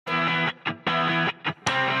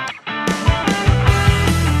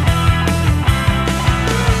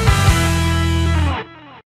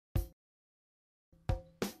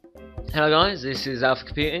Hello guys, this is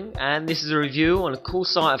AlphaComputing and this is a review on a cool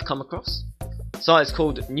site I've come across. The site is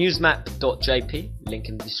called NewsMap.jp, link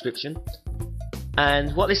in the description.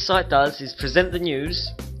 And what this site does is present the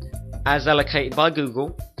news as allocated by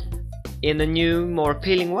Google in a new, more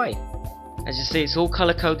appealing way. As you see, it's all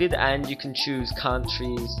color coded and you can choose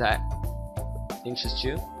countries that interest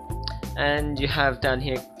you. And you have down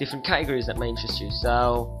here different categories that may interest you.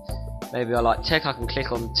 So maybe I like tech, I can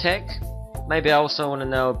click on tech. Maybe I also want to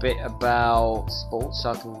know a bit about sports, so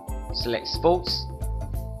I can select sports.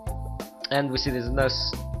 And we see there's no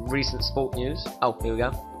recent sport news. Oh, here we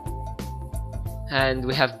go. And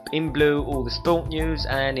we have in blue all the sport news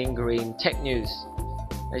and in green tech news.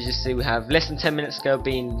 As you see, we have less than 10 minutes ago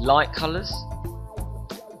being light colours.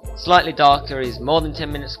 Slightly darker is more than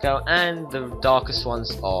 10 minutes ago, and the darkest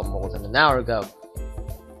ones are more than an hour ago.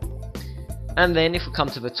 And then if we come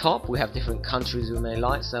to the top, we have different countries we may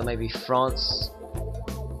like, so maybe France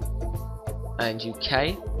and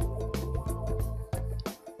UK.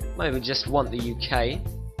 Maybe we just want the UK.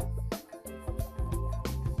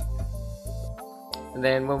 And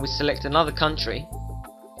then when we select another country,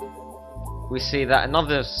 we see that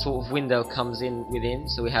another sort of window comes in within,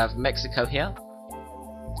 so we have Mexico here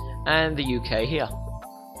and the UK here.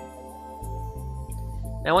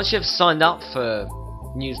 Now once you have signed up for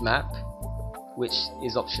NewsMap, which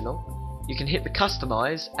is optional, you can hit the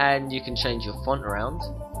customize and you can change your font around.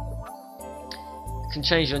 You can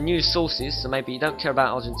change your news sources, so maybe you don't care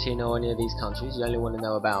about Argentina or any of these countries, you only want to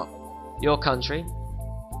know about your country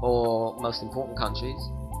or most important countries.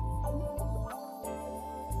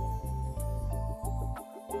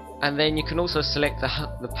 And then you can also select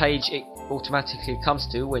the page it automatically comes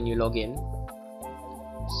to when you log in.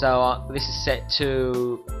 So this is set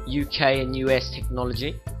to UK and US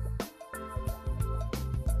technology.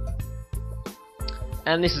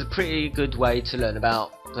 And this is a pretty good way to learn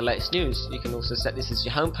about the latest news. You can also set this as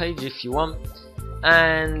your home page if you want,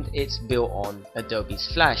 and it's built on Adobe's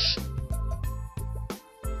Flash.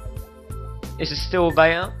 This is still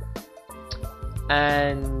beta,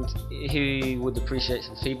 and he would appreciate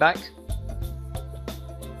some feedback.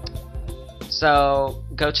 So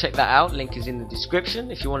go check that out, link is in the description.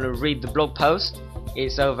 If you want to read the blog post,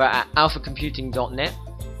 it's over at alphacomputing.net.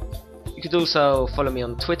 You could also follow me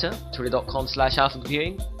on Twitter,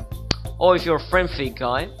 twitter.com/alphacomputing, or if you're a FriendFeed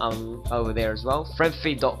guy, I'm over there as well,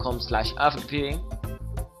 friendfeed.com/alphacomputing,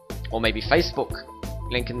 or maybe Facebook,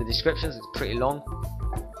 link in the descriptions, it's pretty long.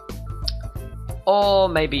 Or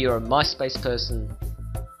maybe you're a MySpace person.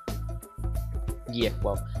 Yeah,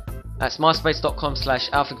 well, that's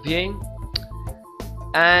myspace.com/alphacomputing,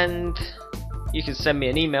 and you can send me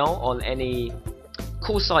an email on any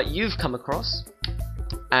cool site you've come across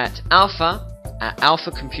at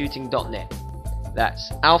alpha@alphacomputing.net.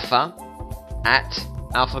 That's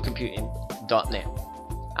alpha@alphacomputing.net.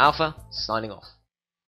 Alpha signing off.